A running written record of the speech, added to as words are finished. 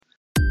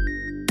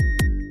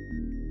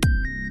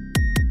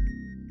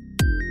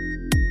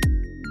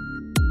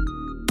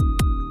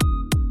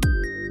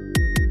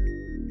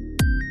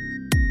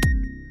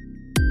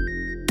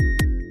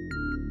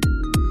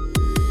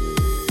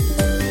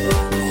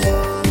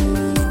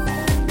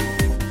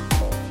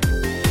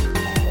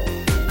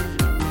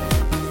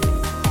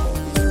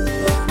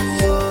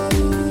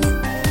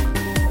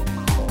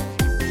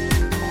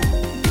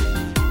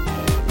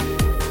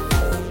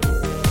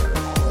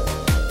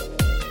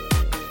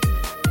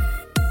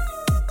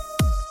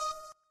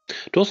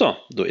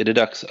Då är det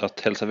dags att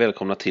hälsa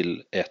välkomna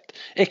till ett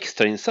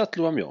extrainsatt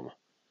Loamjom.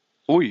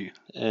 Oj!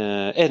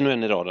 Ännu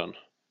en i raden.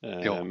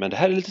 Ja. Men det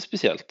här är lite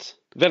speciellt.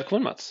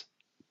 Välkommen Mats.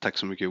 Tack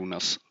så mycket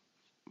Jonas.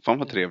 Fan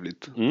vad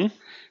trevligt. Mm.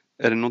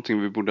 Är det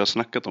någonting vi borde ha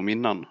snackat om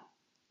innan?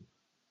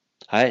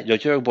 Nej,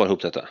 jag gör bara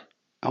ihop detta.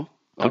 Ja,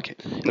 okej.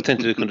 Jag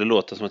tänkte det kunde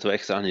låta som att det var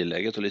extra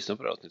angeläget att lyssna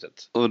på det här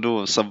avsnittet. Och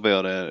då sabbar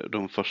jag det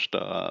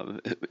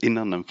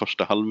innan den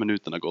första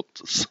halvminuten har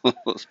gått.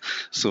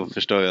 Så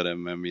förstör jag det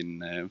med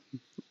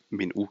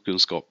min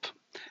okunskap.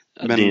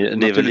 Men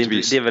det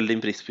är väl din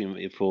brist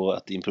på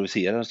att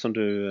improvisera som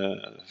du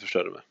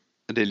förstörde med.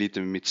 Det är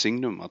lite mitt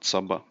signum att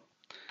sabba.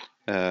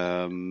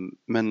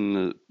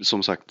 Men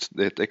som sagt,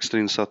 det är ett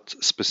extrainsatt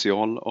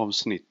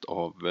specialavsnitt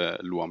av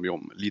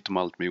Loamjom. Lite om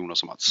allt med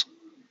Jonas och Mats.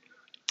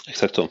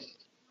 Exakt så.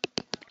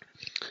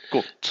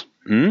 Gott.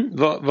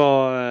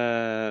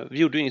 Vi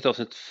gjorde ju inget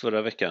avsnitt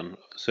förra veckan,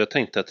 så jag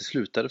tänkte att det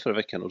slutade förra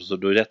veckan och så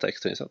då är detta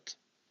extrainsatt.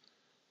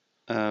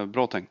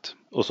 Bra tänkt.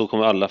 Och så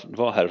kommer alla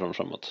vara härifrån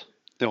framåt.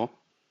 Ja,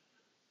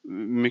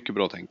 mycket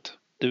bra tänkt.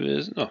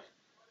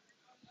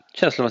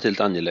 Känslan var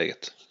lite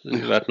angeläget. Det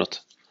är värt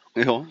något.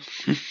 Ja,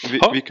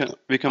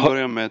 vi kan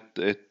börja med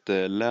ett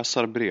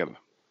läsarbrev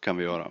kan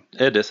vi göra.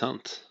 Är det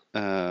sant?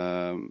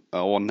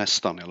 Ja,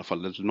 nästan i alla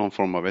fall. Någon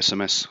form av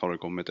sms har det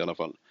kommit i alla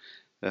fall.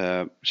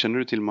 Känner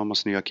du till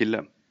mammas nya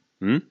kille?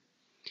 Mm.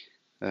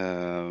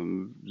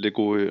 Det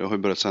har ju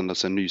börjat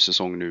sändas en ny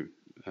säsong nu.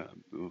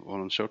 Har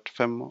de kört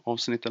 5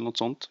 avsnitt eller något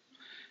sånt?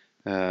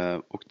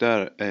 Och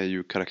där är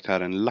ju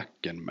karaktären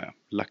Lacken med.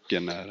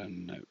 Lacken är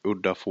en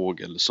udda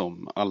fågel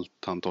som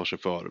allt han tar sig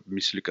för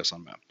misslyckas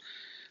han med.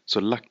 Så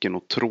Lacken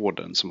och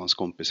Tråden, som hans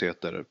kompis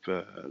heter,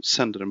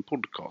 sänder en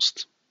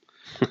podcast.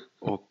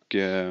 Och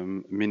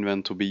min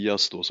vän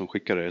Tobias då, som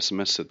skickade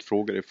smset,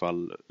 frågar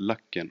ifall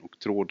Lacken och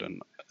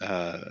Tråden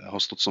har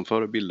stått som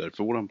förebilder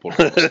för våran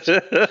podcast.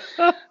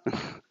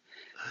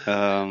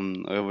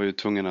 Och jag var ju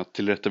tvungen att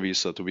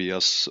tillrättavisa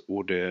Tobias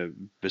och det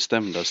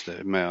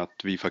bestämdaste med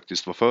att vi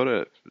faktiskt var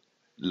före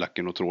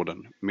Lacken och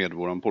Tråden med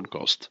våran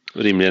podcast.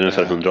 Rimligen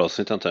ungefär 100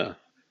 avsnitt antar jag.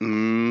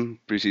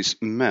 Precis,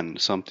 men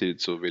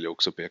samtidigt så vill jag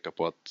också peka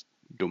på att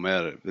de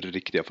är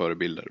riktiga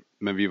förebilder.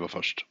 Men vi var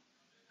först.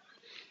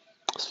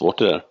 Svårt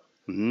det där.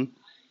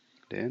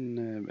 Det är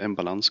en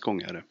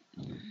balansgång är det.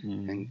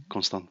 En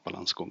konstant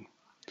balansgång.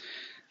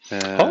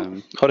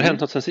 Har det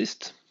hänt något sen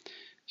sist?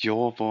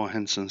 Ja, vad har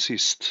hänt sen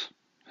sist?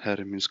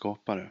 Herre min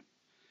skapare.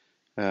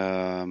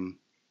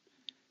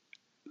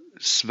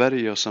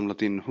 Sverige har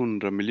samlat in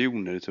 100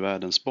 miljoner till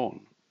världens barn.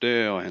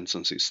 Det har hänt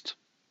sen sist.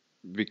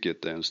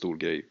 Vilket är en stor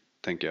grej,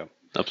 tänker jag.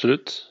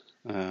 Absolut.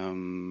 Jag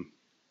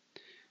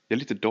är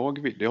lite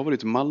dagvill. Jag har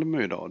varit i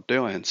Malmö idag. Det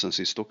har hänt sen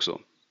sist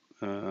också.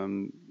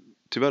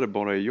 Tyvärr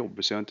bara i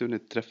jobb, så jag har inte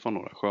hunnit träffa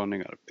några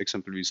sköningar.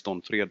 Exempelvis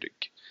Don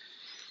Fredrik.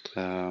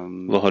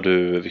 Vilka har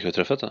du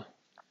träffat då?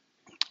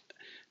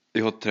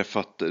 Jag har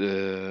träffat...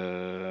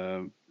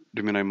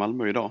 du menar i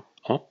Malmö idag?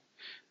 Ja.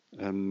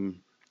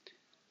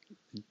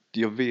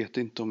 Jag vet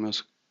inte om jag...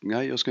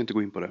 Nej, jag ska inte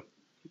gå in på det.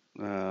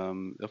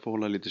 Jag får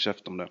hålla lite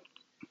käft om det.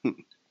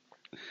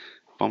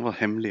 Fan vad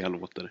hemliga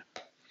låter.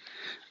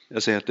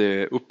 Jag säger att det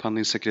är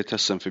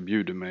upphandlingssekretessen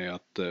förbjuder mig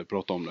att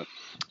prata om det.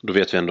 Då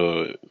vet vi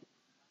ändå...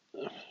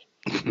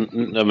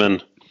 Ja,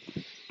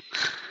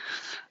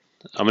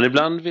 men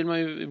ibland vill man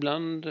ju...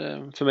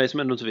 för mig som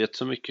ändå inte vet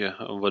så mycket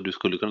om vad du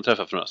skulle kunna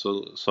träffa för några,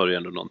 så sa du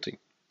ändå någonting.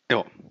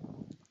 Ja,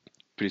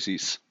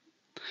 precis.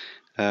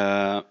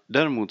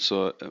 Däremot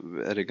så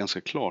är det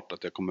ganska klart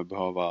att jag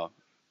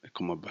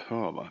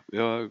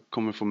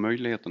kommer få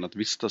möjligheten att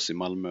vistas i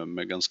Malmö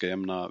med ganska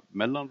jämna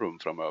mellanrum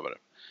framöver.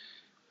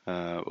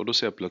 Och då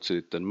ser jag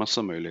plötsligt en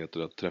massa möjligheter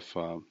att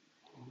träffa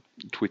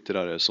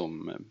twittrare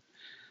som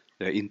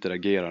jag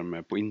interagerar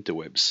med på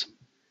interwebs.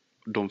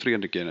 Don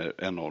Fredrik är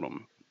en av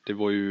dem. Det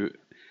var ju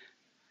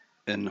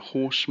en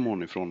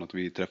hårsmån ifrån att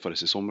vi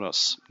träffades i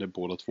somras. Där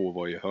båda två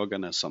var i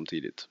Höganäs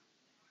samtidigt.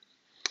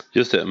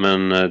 Just det,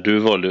 men du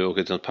valde att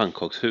åka till ett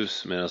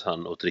pannkakshus medan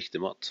han åt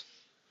riktig mat.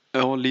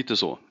 Ja, lite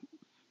så.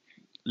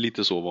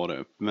 Lite så var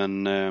det.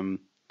 Men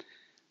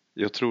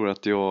jag tror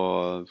att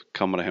jag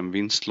kammade hem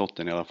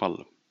vinstlotten i alla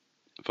fall.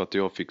 För att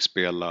jag fick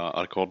spela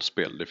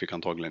arkadspel. Det fick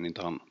antagligen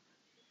inte han.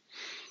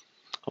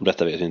 Om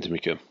detta vet jag inte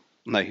mycket.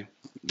 Nej,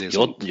 det är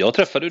sant. Jag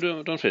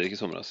träffade Don Fredrik i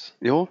somras.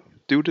 Ja,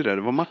 du gjorde det.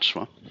 Det var match,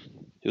 va?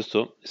 Just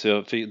så.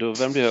 Då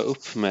värmde jag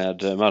upp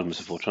med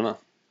Malmö-supportrarna.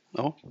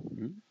 Ja.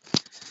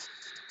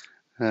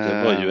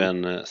 Det var ju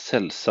en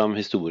sällsam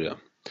historia.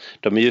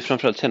 De är ju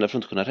framförallt kända för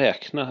att inte kunna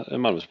räkna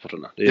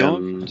Malmö-supportrarna. Det är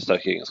en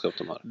stark egenskap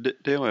de har.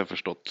 Det har jag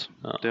förstått.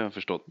 Ja. Det har jag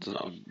förstått.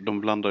 Ja.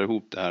 De blandar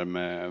ihop det här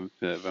med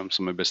vem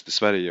som är bäst i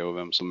Sverige och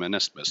vem som är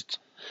näst bäst.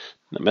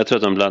 Men jag tror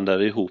att de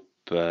blandar ihop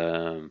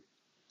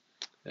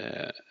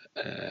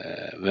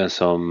vem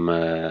som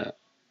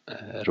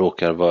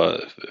råkar vara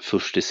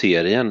först i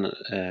serien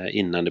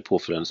innan det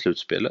påföljande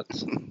slutspelet.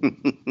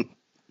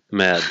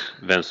 Med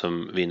vem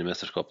som vinner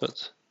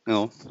mästerskapet.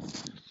 Ja.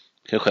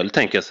 Kan själv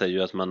tänka sig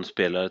ju att man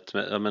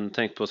spelar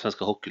tänk på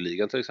Svenska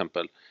Hockeyligan till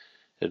exempel.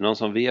 Är det någon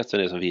som vet vem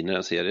det är som vinner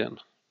den serien?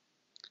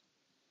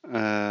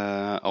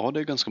 Ja, det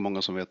är ganska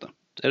många som vet det.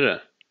 Är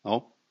det?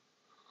 Ja.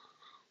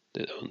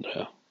 Det undrar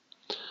jag.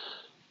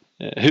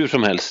 Hur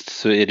som helst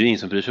så är det ju ingen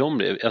som bryr sig om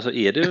det. Alltså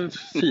är det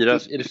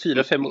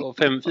fyra,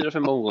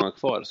 fem omgångar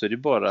kvar så är det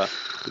bara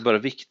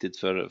viktigt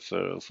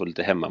för att få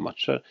lite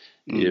hemmamatcher.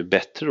 Det är ju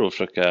bättre då att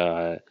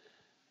försöka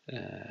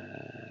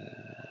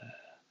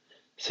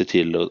se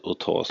till att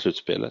ta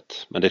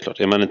slutspelet. Men det är klart,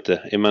 om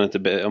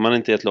man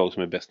inte är ett lag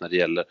som är bäst när det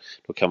gäller,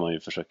 då kan man ju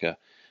försöka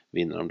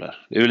vinna dem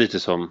där. Det är ju lite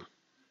som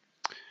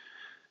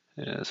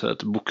så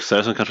att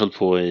boxare som kanske hållit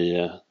på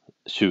i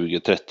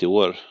 20-30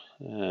 år,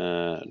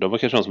 de var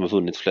kanske de som har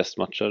vunnit flest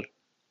matcher.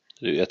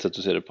 Det är ju ett sätt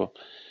att se det på.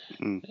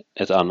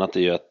 Ett annat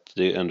är ju att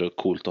det är ändå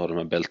coolt att ha de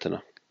här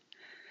bältena.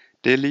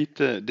 Det är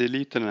lite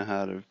den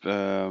här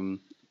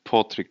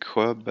Patrik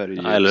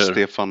Sjöberg,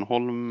 Stefan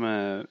Holm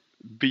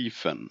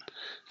beefen.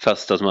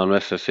 Fast att Malmö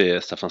FF är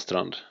Staffan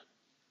Strand.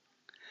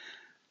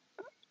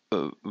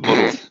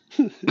 Vadå?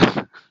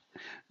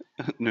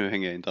 Nu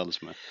hänger jag inte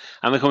alls med.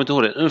 Ja, men jag kommer inte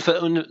ihåg det.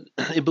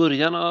 I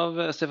början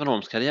av Stefan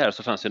Holms karriär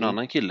så fanns ju en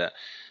annan kille.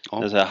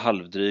 En så här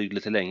halvdryg,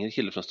 lite längre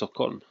kille från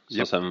Stockholm.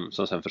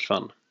 Som sen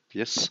försvann.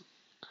 Yes.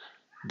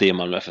 Det är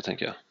Malmö FF,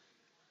 tänker jag.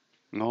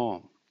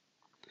 Ja.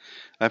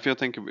 Nej, för jag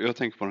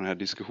tänker på den här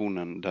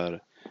diskussionen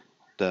där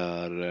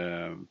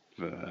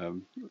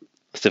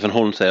Stefan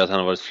Holm säger att han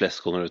har varit flest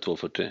gånger över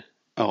 2,40.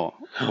 Ja,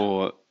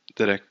 och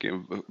det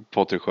räcker.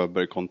 Patrik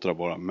Sjöberg kontra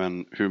bara.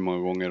 Men hur många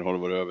gånger har det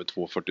varit över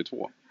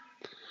 2,42?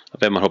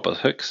 Vem man hoppas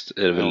högst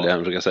är det väl det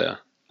han brukar säga.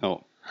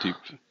 Ja, typ.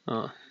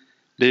 Ja.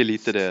 Det är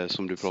lite det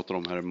som du pratar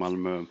om här i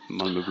Malmö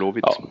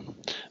Blåvitt. Ja.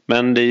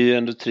 Men det är ju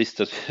ändå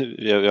trist att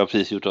vi har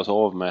precis gjort oss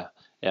av med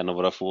en av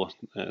våra få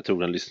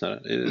trogna lyssnare.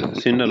 Det är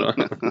synd då.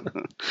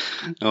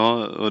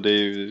 Ja, och det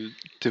är ju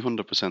till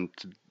 100%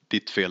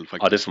 ditt fel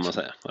faktiskt. Ja, det får man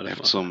säga.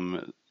 Eftersom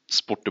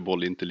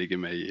sportboll inte ligger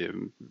mig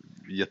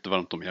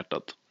jättevarmt om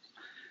hjärtat.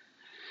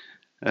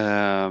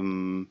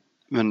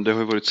 Men det har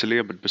ju varit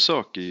celebert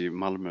besök i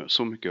Malmö.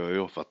 Så mycket har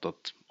jag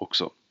fattat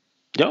också.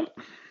 Ja.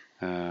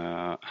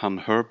 Han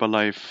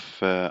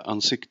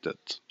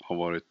Herbalife-ansiktet har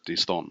varit i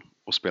stan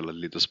och spelat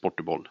lite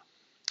sportboll.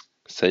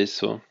 Säg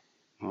så.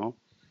 Ja.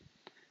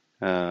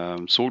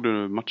 Såg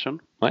du matchen?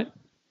 Nej.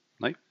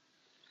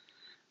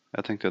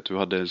 Jag tänkte att du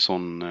hade en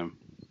sån...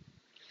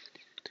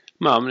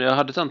 Ja, men jag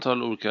hade ett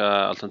antal olika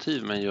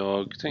alternativ, men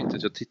jag tänkte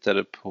att jag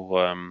tittade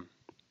på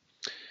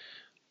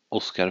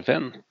Oscar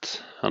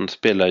Wendt. Han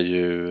spelar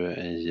ju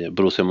i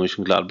Borussia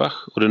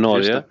Mönchengladbach.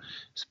 Ordinarie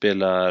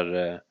spelar,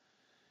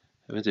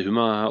 jag vet inte hur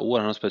många år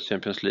han har spelat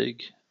Champions League.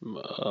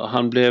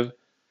 Han blev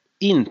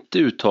inte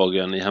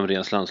uttagen i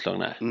Hamrens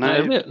landslag.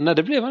 Nej,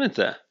 det blev han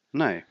inte.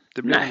 Nej,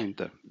 det blev han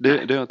inte.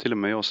 Det har till och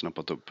med jag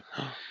snappat upp.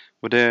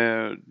 Och det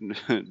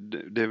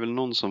är väl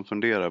någon som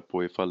funderar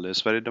på ifall det är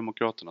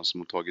Sverigedemokraterna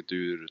som har tagit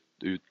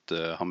ut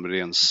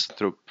Hamrens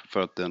trupp för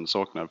att den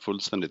saknar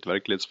fullständigt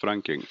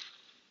verklighetsförankring.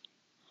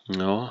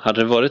 Ja,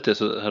 hade det varit det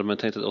så hade man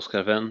tänkt att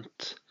Oscar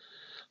Wendt,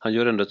 han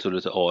gör ändå ett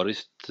lite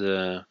ariskt,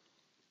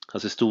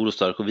 han ser stor och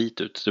stark och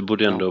vit ut. Det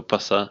borde ändå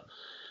passa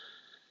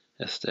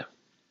SD.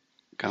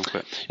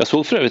 Kanske. Jag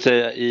såg för övrigt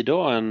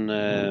idag en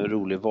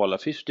rolig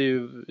valaffisch. Det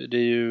är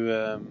ju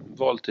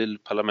val till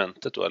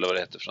parlamentet då, eller vad det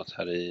heter för något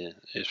här i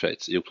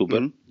Schweiz i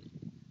oktober.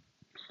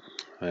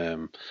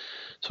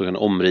 Såg en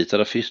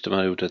omritad affisch där man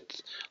hade gjort ett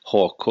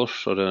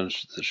hakkors av den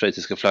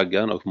schweiziska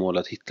flaggan och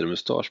målat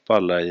Hitlermustasch på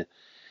alla i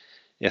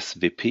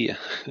SVP.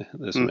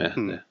 Det som är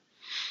det.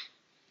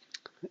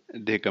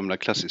 Det gamla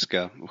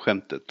klassiska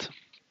skämtet.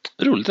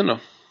 Roligt ändå.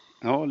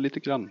 Ja, lite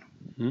grann.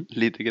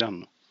 Lite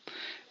grann.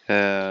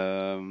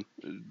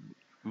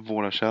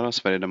 Våra kära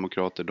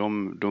Sverigedemokrater,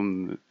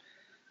 de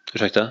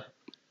Ursäkta?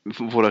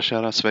 Våra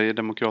kära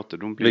Sverigedemokrater,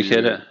 de blir... Vilka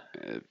är det?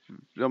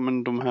 Ja,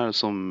 men de här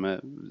som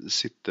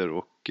sitter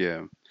och...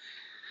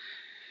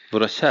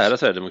 Våra kära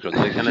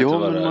Sverigedemokrater, det kan inte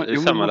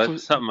vara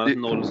sammanlagt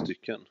 0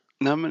 stycken.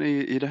 Nej, men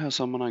i det här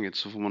sammanhanget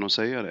så får man nog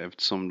säga det,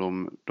 eftersom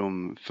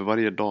de för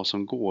varje dag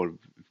som går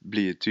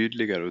blir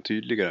tydligare och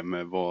tydligare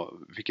med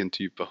vilken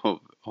typ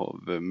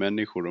av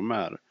människor de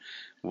är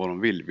och vad de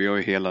vill. Vi har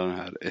ju hela den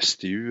här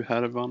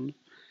SDU-härvan,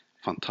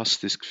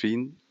 fantastiskt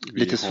fin.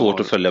 Lite svårt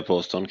att följa på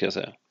avstånd, kan jag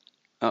säga.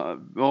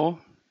 Ja,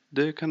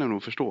 det kan jag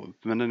nog förstå,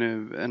 men den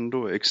är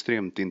ändå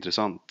extremt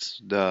intressant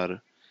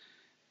där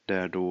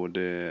då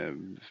det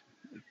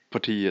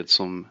partiet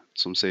som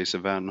säger sig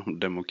värna om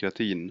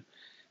demokratin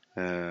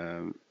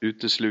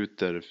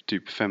utesluter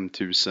typ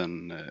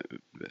 5000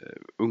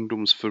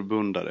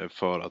 ungdomsförbundare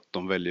för att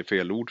de väljer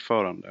fel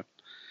ordförande,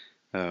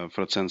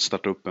 för att sen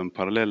starta upp en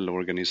parallell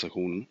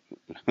organisation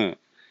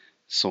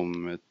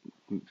som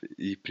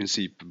i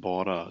princip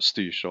bara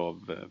styrs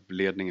av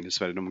ledningen i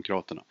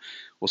Sverigedemokraterna.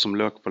 Och som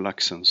lök på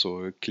laxen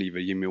så kliver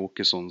Jimmy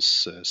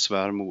Åkessons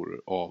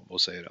svärmor av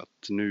och säger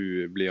att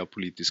nu blir jag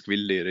politisk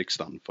villig i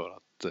riksdagen för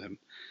att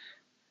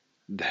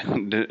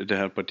det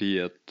här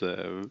partiet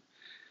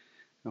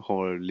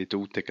har lite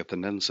otäcka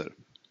tendenser.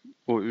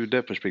 Och ur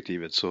det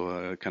perspektivet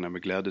så kan jag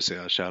med glädje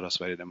säga kära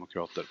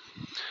Sverigedemokrater.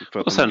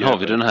 Och sen har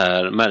vi den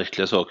här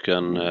märkliga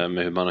saken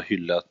med hur man har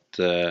hyllat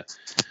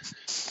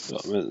Ja,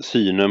 men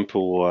synen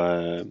på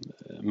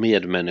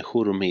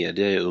medmänniskor och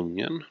media i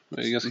Ungern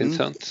är ganska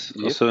intressant.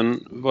 Och Japp.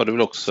 sen var det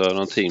väl också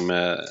någonting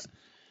med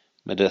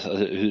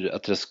det,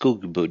 att det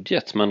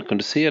skuggbudget, man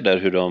kunde se där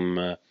hur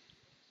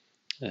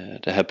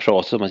det här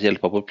pratet om att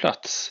hjälpa på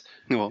plats,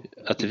 Ja,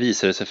 att det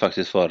visade sig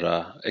faktiskt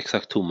vara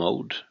exakt tomma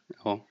ord.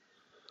 ja.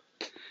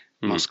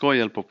 Man ska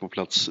hjälpa på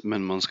plats,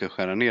 men man ska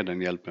skära ner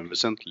den hjälpen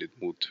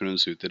väsentligt mot hur den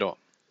ser ut idag.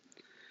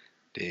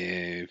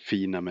 Det är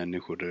fina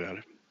människor det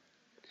där.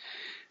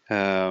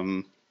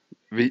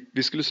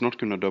 Vi skulle snart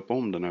kunna döpa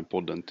om den här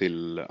podden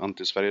till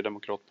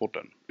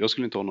Anti-Sverigedemokrat-podden. Jag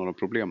skulle inte ha några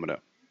problem med det.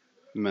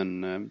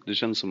 Men det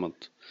känns som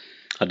att...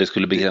 Ja, det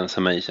skulle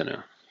begränsa mig, känner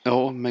jag.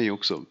 Ja, mig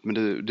också.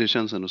 Men det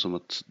känns ändå som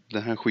att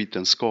den här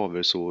skiten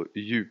skaver så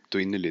djupt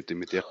och innerligt i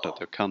mitt hjärta att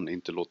jag kan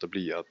inte låta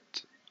bli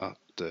att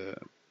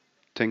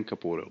tänka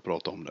på det och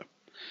prata om det.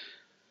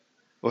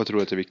 Och jag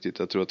tror att det är viktigt.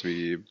 Jag tror att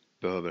vi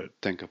behöver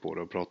tänka på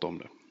det och prata om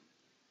det.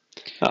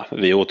 Ja,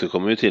 vi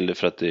återkommer ju till det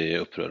för att det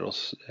upprör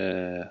oss.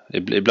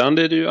 Ibland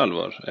är det ju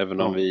allvar,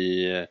 även om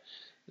vi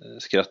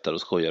skrattar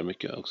och skojar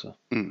mycket också.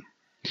 Mm.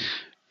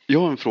 Jag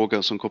har en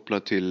fråga som kopplar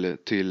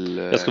till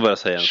Jag ska bara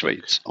säga en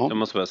Schweiz. sak. Ja. Jag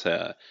måste bara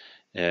säga,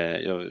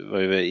 jag var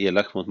ju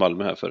elak mot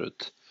Malmö här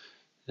förut.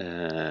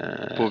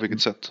 På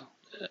vilket sätt?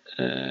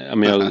 Ja,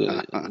 men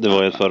det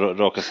var ett par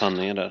raka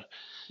sanningar där.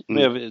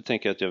 Men jag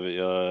tänker att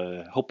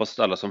jag hoppas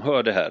att alla som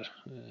hör det här,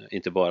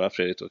 inte bara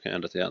Fredrik, och kan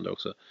ändra till andra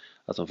också,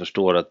 att de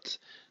förstår att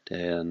det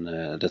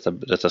är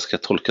detta ska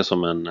tolkas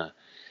som en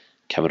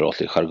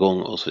kamratlig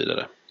jargong och så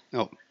vidare.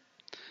 Ja,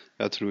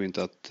 jag tror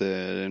inte att det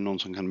är någon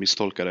som kan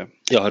misstolka det.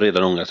 Jag har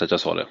redan ångrat att jag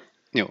sa det.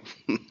 Ja.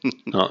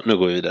 Ja, nu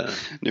går vi vidare.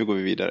 Nu går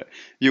vi vidare.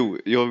 Jo,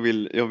 jag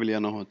vill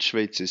gärna ha ett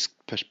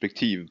schweiziskt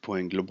perspektiv på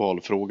en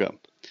global fråga.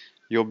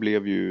 Jag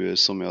blev ju,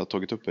 som jag har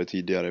tagit upp här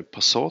tidigare,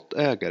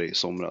 Passat-ägare i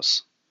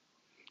somras.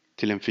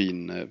 Till en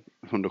fin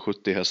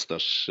 170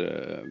 hästars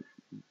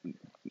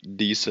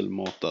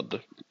dieselmatad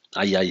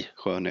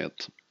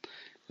skönhet.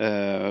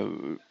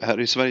 Här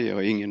i Sverige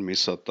har ingen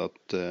missat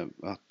att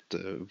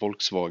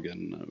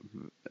Volkswagen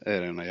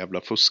är en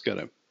jävla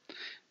fuskare.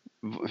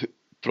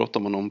 Pratar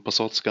man om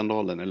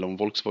Passat-skandalen eller om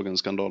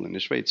Volkswagen-skandalen i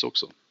Schweiz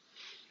också?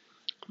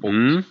 Och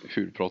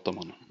hur pratar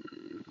man?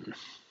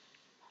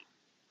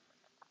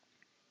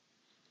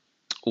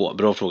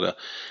 Bra fråga.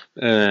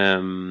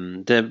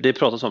 Det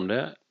pratas om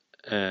det.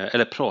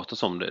 Eller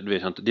pratas om det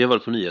vet jag inte. Det har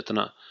varit på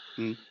nyheterna.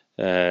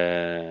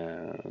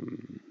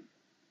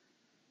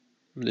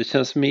 Det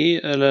känns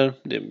med, eller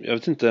jag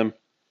vet inte.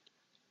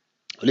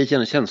 Lite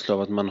grann en känsla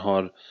av att man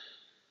har,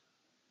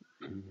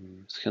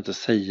 ska jag inte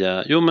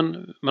säga, jo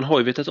men man har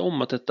ju vetat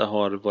om att detta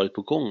har varit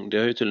på gång. Det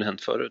har ju tydligen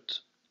hänt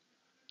förut.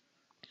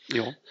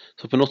 Ja.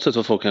 Så på något sätt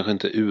var folk kanske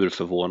inte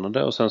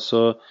urförvånade, och sen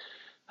så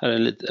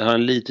har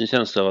en liten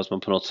känsla av att man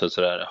på något sätt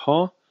sådär,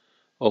 jaha,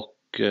 och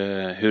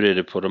hur är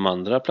det på de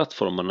andra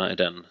plattformarna i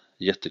den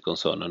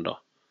jättekoncernen då?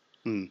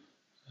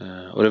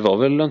 Och det var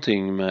väl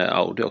någonting med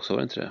Audi också, var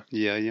det inte det?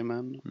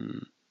 Jajamän.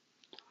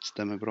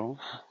 Stämmer bra.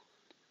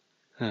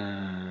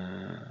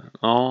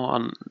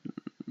 Ja,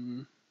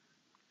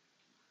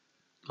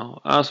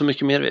 alltså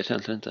mycket mer vet jag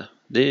egentligen inte.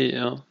 Det är,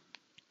 ja.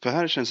 För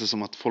här känns det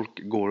som att folk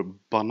går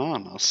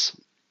bananas.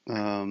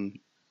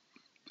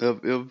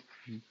 Jag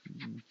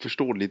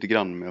förstår lite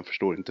grann, men jag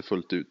förstår inte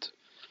fullt ut.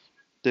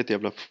 Det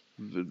är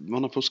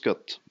man har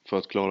fuskat för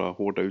att klara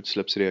hårda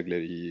utsläppsregler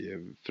i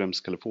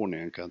främst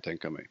Kalifornien, kan jag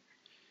tänka mig.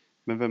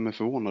 Men vem är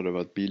förvånad över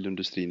att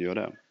bilindustrin gör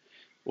det?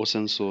 Och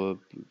sen så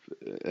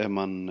är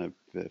man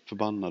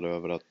förbannad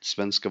över att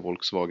svenska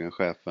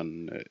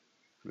Volkswagen-chefen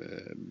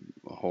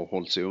har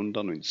hållit sig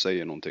undan och inte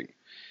säger någonting.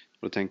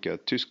 Och då tänker jag,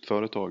 ett tyskt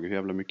företag, hur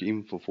jävla mycket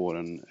info får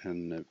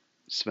en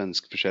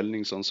svensk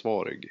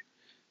försäljningsansvarig?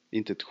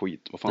 Inte ett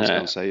skit, vad fan ska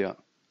han säga?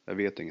 Jag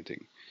vet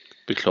ingenting.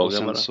 Beklagar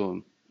och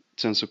bara.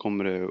 Sen så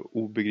kommer det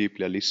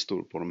obegripliga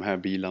listor på de här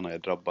bilarna är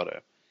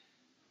drabbade.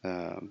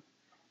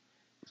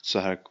 Så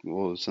här,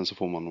 och sen så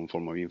får man någon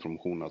form av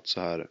information att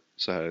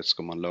så här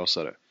ska man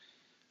lösa det.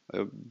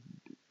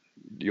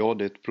 Ja,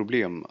 det är ett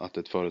problem att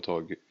ett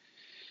företag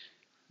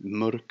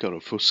mörkar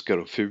och fuskar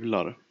och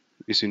fular,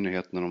 i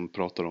synnerhet när de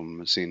pratar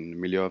om sin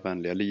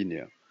miljövänliga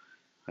linje.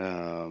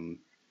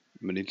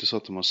 Men det är inte så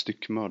att de har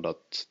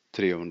styckmördat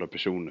 300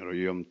 personer och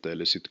gömt det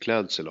eller sytt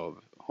klädsel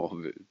av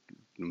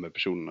de här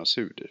personernas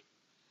hud.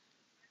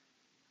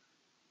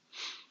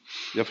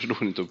 Jag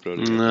förstår inte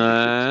upprörda.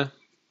 Nej.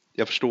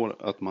 Jag förstår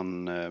att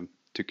man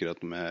tycker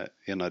att de är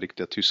ena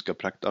riktiga tyska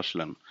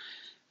praktarslen.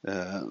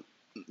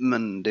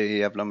 Men det är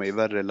jävla mig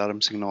värre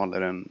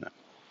larmsignaler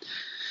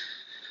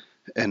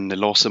än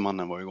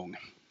Lasermannen var igång.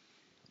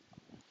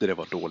 Det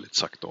var dåligt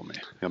sagt av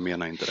mig. Jag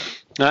menar inte det.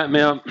 Nej,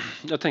 men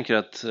jag tänker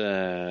att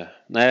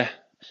nej,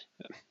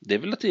 det är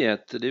väl att det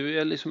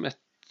är liksom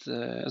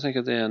jag tänker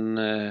att det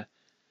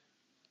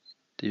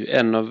är ju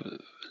en av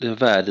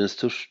världens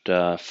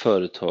största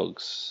företag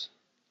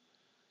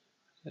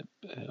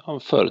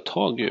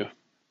ju.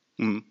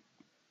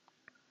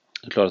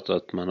 Det är klart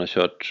att man har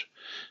kört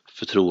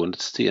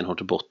förtroendet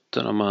stenhårt i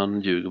botten om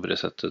man ljuger på det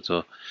sättet.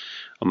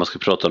 Och Om man ska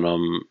prata om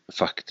de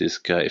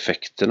faktiska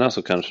effekterna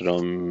så kanske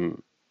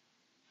de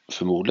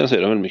förmodligen så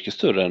är de väl mycket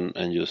större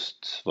än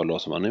just vad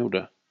lasermannen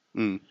gjorde.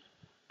 Mm.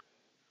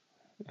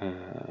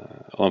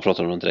 Om man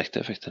pratar om de direkta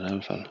effekterna i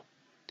alla fall.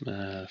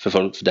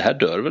 För det här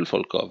dör väl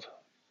folk av?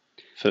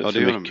 Ja,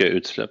 För mycket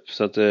utsläpp.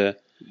 Så att,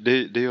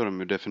 det gör de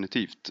ju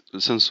definitivt.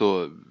 Sen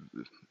så,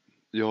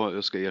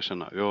 jag ska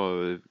erkänna,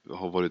 jag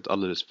har varit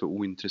alldeles för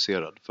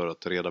ointresserad för att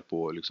ta reda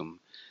på liksom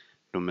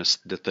de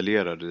mest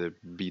detaljerade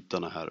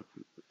bitarna här.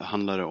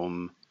 Handlar det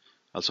om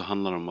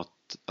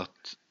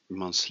att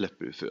man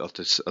släpper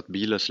att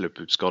bilar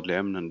släpper ut skadliga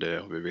ämnen, det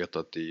har vi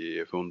vetat i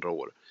 100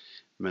 år.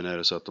 Men är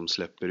det så att de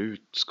släpper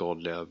ut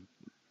skadliga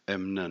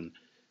ämnen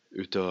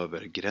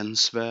utöver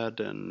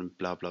gränsvärden,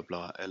 bla bla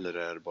bla, eller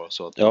är det bara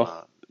så att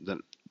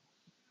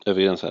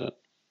över gränsvärden.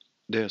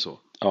 Det är så?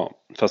 Ja,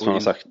 fast man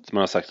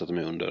har sagt att de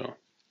är under då.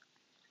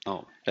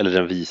 Ja. Eller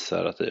den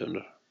visar att det är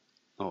under.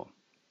 Ja.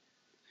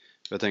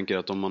 Jag tänker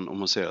att om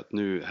man säger att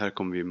nu här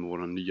kommer vi med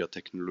vår nya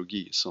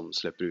teknologi som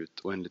släpper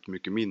ut oändligt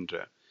mycket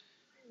mindre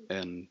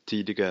än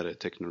tidigare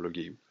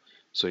teknologi,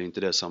 så är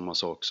inte det samma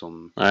sak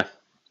som... Nej,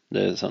 det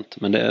är sant.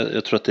 Men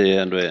jag tror att det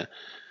ändå är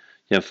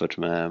jämfört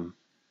med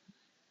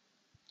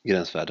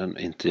gränsvärden,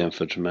 inte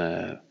jämfört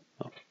med...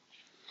 Ja.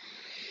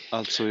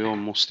 Alltså jag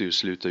måste ju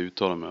sluta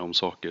uttala mig om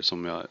saker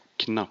som jag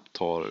knappt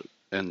har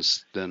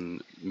ens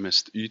den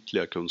mest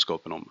ytliga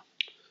kunskapen om.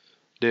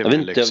 Det är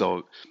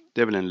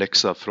väl en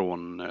läxa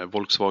från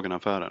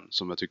Volkswagen-affären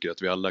som jag tycker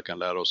att vi alla kan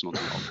lära oss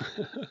någonting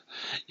av.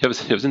 Jag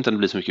vet inte om det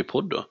blir så mycket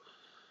podd då.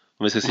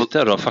 Om vi ska sitta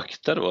här och ha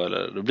fakta då,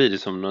 eller då blir det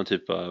som någon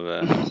typ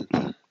av...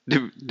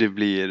 Det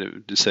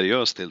blir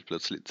seriöst helt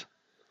plötsligt.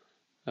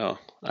 Ja,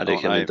 det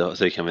kan vi inte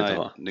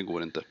ha. Det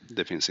går inte.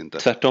 Det finns inte.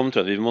 Tvärtom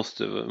tror jag att vi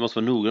måste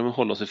vara noga med att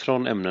hålla oss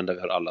ifrån ämnen där vi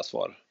har alla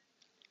svar.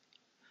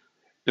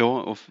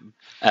 Ja, och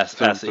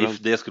as if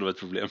det skulle vara ett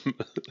problem.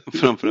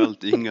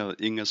 Framförallt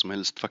inga som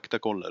helst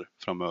faktakoller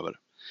framöver.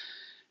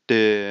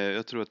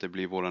 Jag tror att det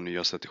blir våra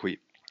nya strategi.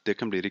 Det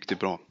kan bli riktigt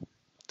bra,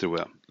 tror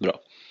jag. Bra.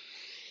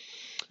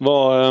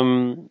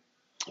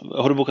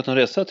 Har du bokat en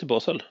resa till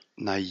Basel?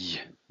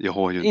 Nej, jag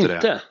har ju inte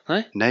det.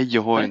 Nej,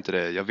 jag har inte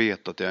det. Jag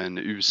vet att jag är en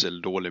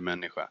usel, dålig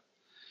människa.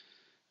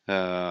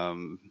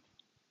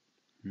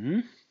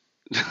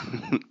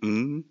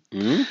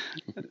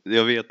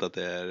 Jag vet att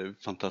det är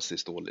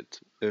fantastiskt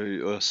dåligt.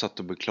 Jag satt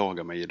och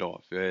beklagade mig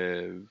idag. För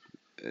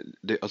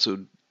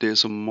det är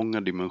så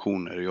många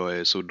dimensioner. Jag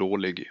är så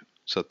dålig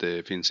så att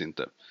det finns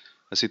inte.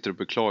 Jag sitter och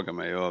beklagar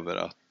mig över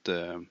att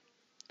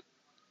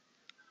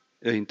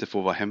jag inte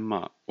får vara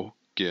hemma och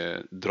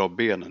dra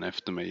benen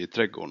efter mig i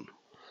trädgården.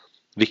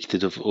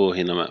 Viktigt att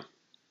hinna med.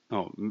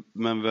 Ja,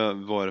 men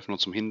vad är det för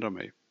något som hindrar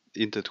mig?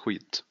 Inte ett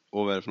skit.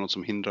 Och vad är det för något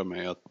som hindrar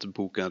mig att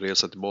boka en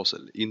resa till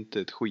Basel?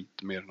 Inte ett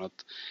skit, mer än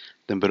att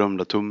den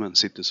berömda tummen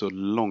sitter så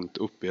långt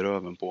upp i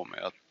röven på mig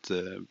att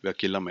jag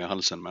killar mig i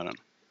halsen med den.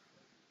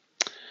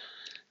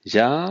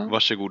 Ja.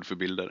 Varsågod för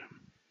bilder.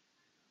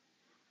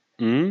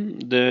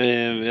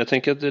 Jag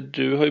tänker att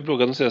du har ju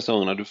bloggat de senaste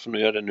gångerna. Du får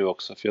nog göra det nu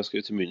också, för jag ska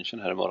ju till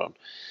München här imorgon.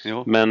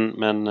 Ja.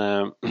 Men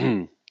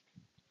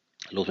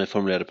låt mig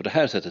formulera det på det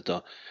här sättet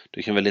då.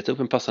 Du kan väl leta upp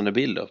en passande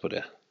bild då på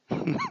det.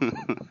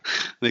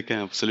 Det kan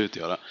jag absolut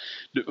göra.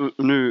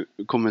 Nu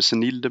kommer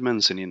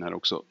senildemensen in här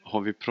också.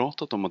 Har vi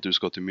pratat om att du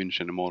ska till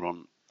München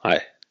imorgon? Nej.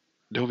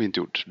 Det har vi inte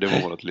gjort. Det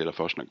var vårt lilla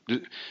försnack.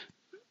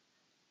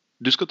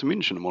 Du ska till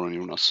München imorgon,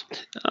 Jonas.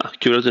 Ja,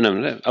 kul att du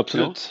nämner det.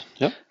 Absolut.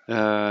 Ja.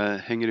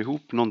 Hänger det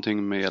ihop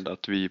någonting med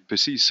att vi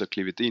precis har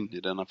klivit in i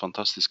denna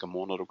fantastiska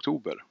månad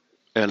oktober?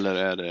 Eller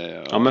är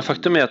det... Ja, men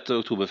faktum är att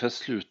Oktoberfest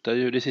slutar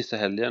ju det sista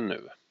helgen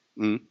nu.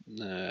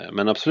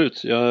 Men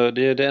absolut,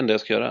 det är det enda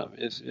jag ska göra.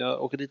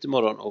 Jag åker dit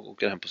imorgon och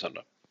åker hem på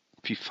söndag.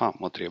 Fy fan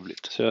vad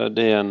trevligt. Så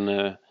det är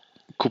en...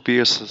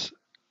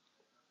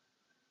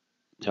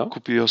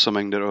 Kopiösa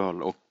mängder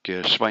öl och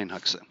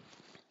Schweinhaxe.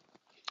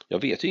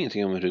 Jag vet ju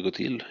ingenting om hur det går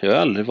till. Jag har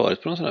aldrig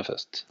varit på någon sån här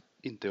fest.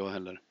 Inte jag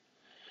heller.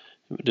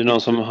 Det är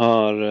någon som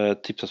har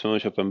tipsat mig om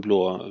att köpa en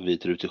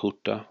blå-vit rutig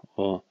skjorta.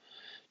 Och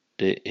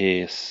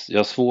jag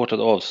har svårt att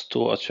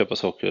avstå att köpa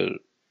saker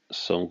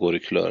som går i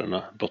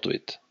kulörerna blått och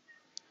vitt.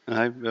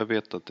 Nej, jag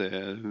vet att det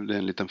är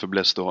en liten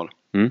förbläst du har.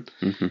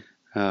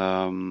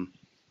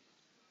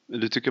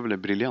 Det tycker jag väl är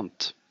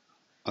briljant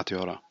att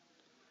göra.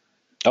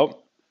 Ja.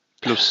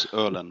 Plus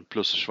ölen,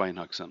 plus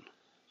Schweinhaxen.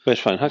 Vad är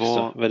Schweinhax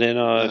då? Vad är det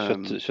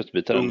några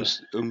köttbitar?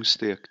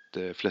 Ungstekt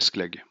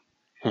fläsklägg.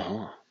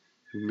 Jaha.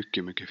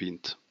 Mycket, mycket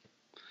fint.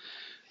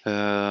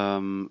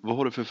 Vad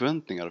har du för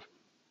förväntningar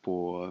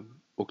på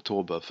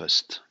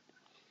Oktoberfest?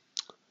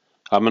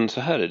 Ja, men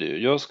så här är det ju.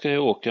 Jag ska ju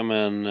åka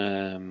med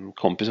en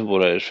kompis som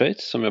bor i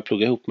Schweiz som jag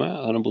pluggar ihop med.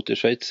 Han har bott i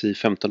Schweiz i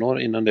 15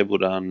 år. Innan det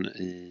bodde han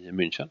i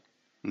München.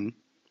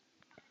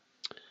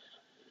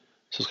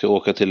 Så ska jag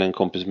åka till en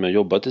kompis som jag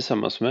jobbat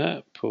tillsammans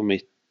med på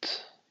mitt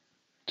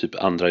typ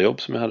andra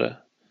jobb som jag hade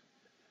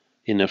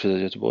innan jag flyttade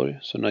till Göteborg.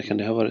 Så när kan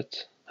det ha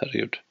varit?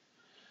 Herregud.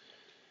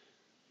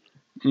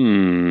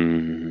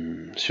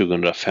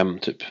 2005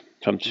 typ.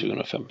 Fram till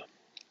 2005.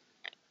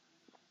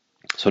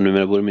 Så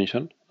numera bor i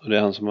München. Och det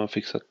är han som har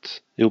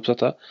fixat ihop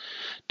detta.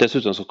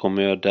 Dessutom så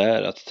kommer jag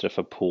där att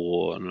träffa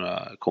på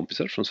några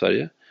kompisar från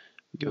Sverige.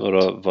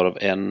 Varav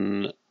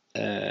en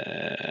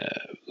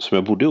som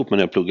jag bodde ihop med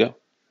när jag pluggade.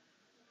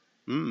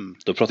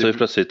 Då pratade vi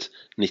plötsligt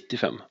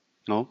 95.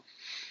 Ja.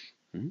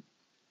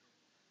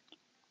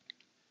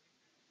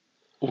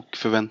 Och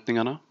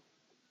förväntningarna?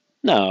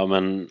 Nej,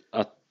 men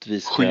att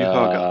vi ska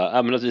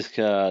att vi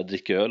ska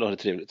dricka öl och ha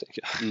det trevligt,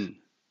 tänker jag.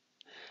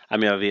 Nej,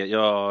 men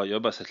jag har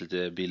bara sett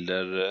lite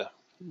bilder.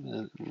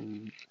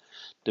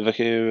 Det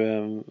verkar ju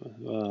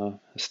vara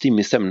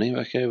stimmig stämning,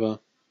 verkar ju vara.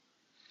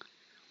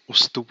 Och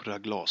stora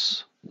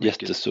glas.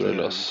 Jättestora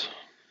glas.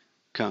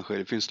 Kanske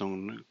det finns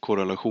någon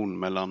korrelation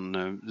mellan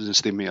den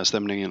stimmiga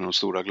stämningen och de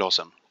stora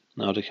glasen.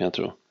 Ja, det kan jag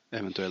tro.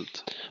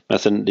 Eventuellt. Men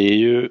sen det är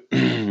ju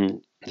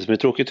det som är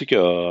tråkigt, tycker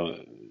jag,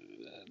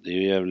 det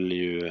är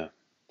ju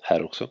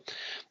här också.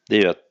 Det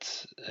är ju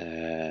att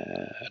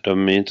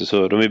de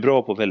är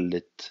bra på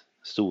väldigt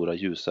stora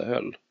ljusa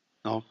öl.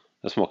 Ja.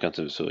 Det smakar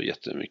inte så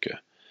jättemycket.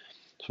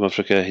 Så man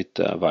försöker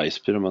hitta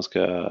Weissbier om man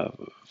ska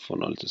få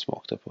någon lite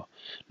smak där på.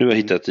 Nu har jag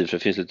hittat för det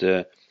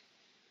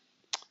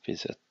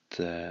finns ett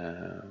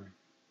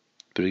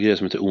bryggeri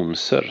som heter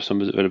Onser, som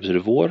betyder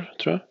vår,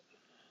 tror jag.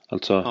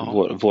 Alltså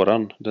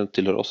våran, den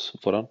tillhör oss,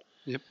 våran.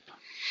 Yep.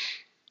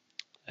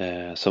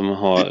 Som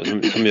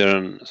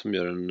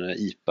gör en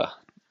IPA.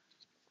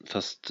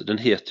 Fast den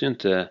heter ju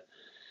inte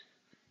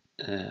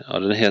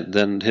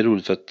den är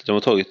roligt för att de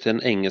har tagit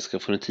den engelska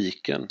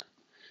fonetiken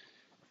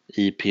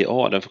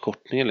IPA, den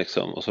förkortningen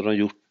liksom, och så har de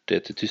gjort det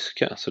till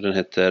tyska, så den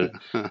heter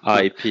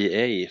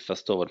IPA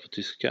fast stavad på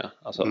tyska,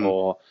 alltså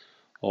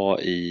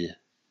A-I-P-I-E-P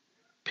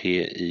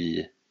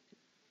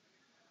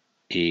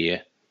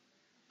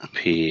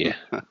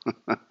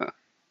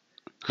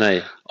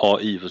nej,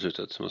 AI på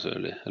slutet som man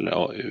säger, eller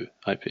AU,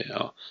 IPA,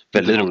 ja.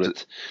 Väldigt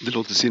roligt. Det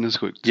låter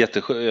sinnessjukt.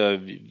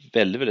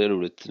 Väldigt, väldigt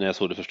roligt när jag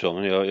såg det första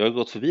gången. Jag har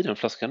gått förbi den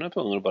flaskan ett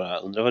par gånger och bara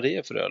undrar vad det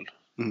är för öl.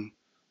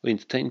 Och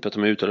inte tänkt på att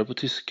om jag uttalar på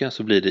tyska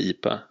så blir det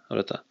IPA av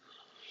detta.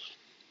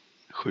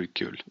 Sjukt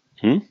kul.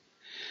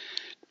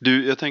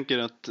 Du, jag tänker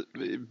att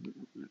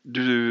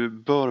du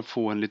bör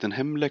få en liten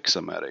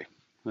hemläxa med dig.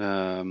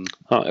 Ja,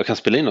 jag kan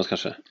spela in oss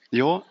kanske.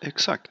 Ja,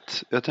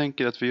 exakt. Jag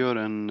tänker att vi gör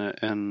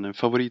en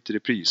favorit i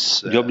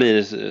repris. Jag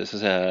blir så att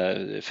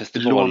säga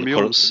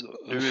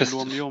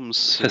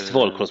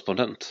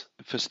festivalkorrespondent.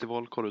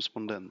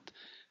 Festivalkorrespondent.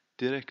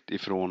 Direkt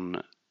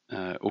ifrån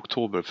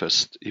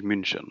Oktoberfest i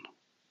München.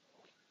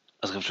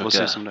 Jag ska försöka. Vad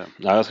sägs om det?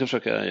 Ja, jag ska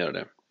försöka göra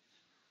det.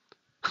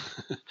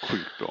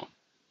 Sjukt bra.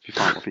 Fy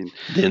fan vad fint.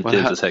 Det är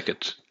inte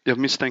säkert. Jag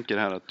misstänker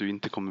här att du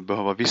inte kommer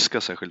behöva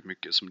viska särskilt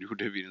mycket som du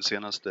gjorde vid den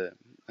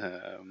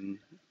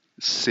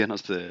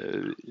senaste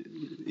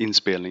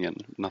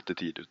inspelningen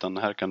nattetid, utan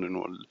här kan du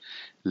nog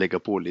lägga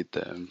på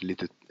lite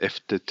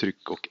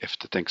eftertryck och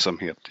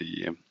eftertänksamhet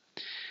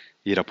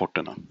i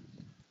rapporterna.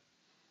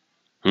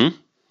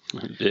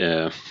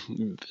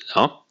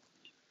 Ja.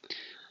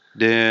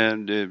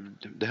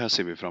 Det här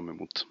ser vi fram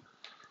emot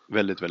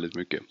väldigt, väldigt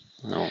mycket.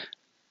 Ja.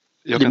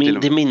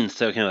 Det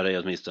minsta jag kan göra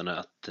är åtminstone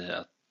att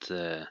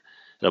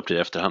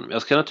rapportera efterhand.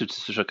 Jag ska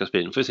naturligtvis försöka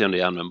spela in för att se om det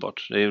är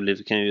användbart.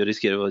 Det kan ju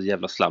riskera att vara ett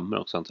jävla slammer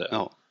också, antar jag.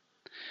 Ja.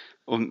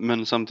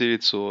 Men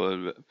samtidigt så,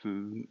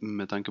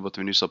 med tanke på att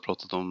vi nyss har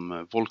pratat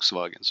om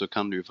Volkswagen, så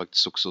kan du ju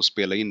faktiskt också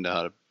spela in det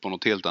här på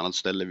något helt annat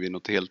ställe vid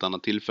något helt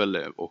annat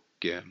tillfälle,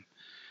 och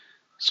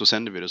så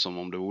sänder vi det som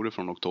om det vore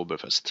från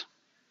Oktoberfest.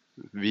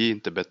 Vi är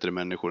inte bättre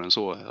människor än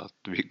så att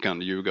vi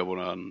kan ljuga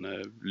våran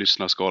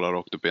lyssnarskala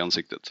rakt upp i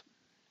ansiktet.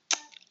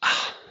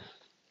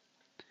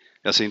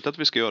 Jag säger inte att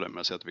vi ska göra det, men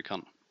jag säger att vi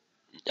kan.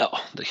 Ja,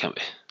 det kan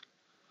vi.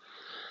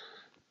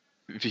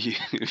 Vi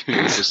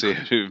får se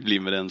hur det blir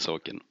med den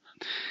saken.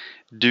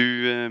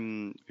 Du,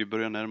 vi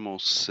börjar närma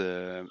oss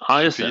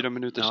 24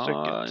 minuters sträcket.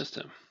 Ja, just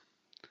det.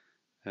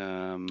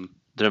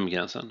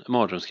 Drömgränsen,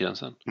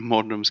 mardrömsgränsen.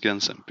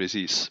 Mardrömsgränsen,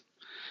 precis.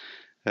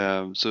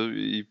 Så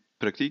i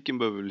praktiken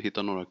behöver vi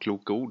hitta några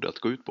kloka ord att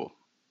gå ut på.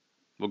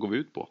 Vad går vi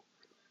ut på?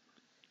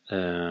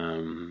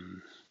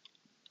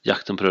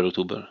 Jakten på Röd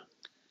Oktober.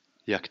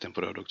 Jakten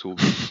på Röd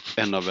Oktober.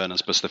 En av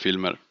världens bästa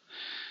filmer.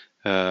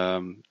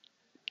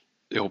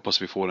 Jag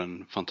hoppas vi får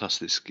en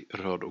fantastisk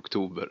Röd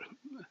Oktober.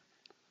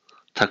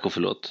 Tack och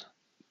förlåt.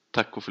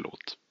 Tack och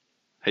förlåt.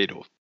 Hej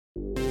då.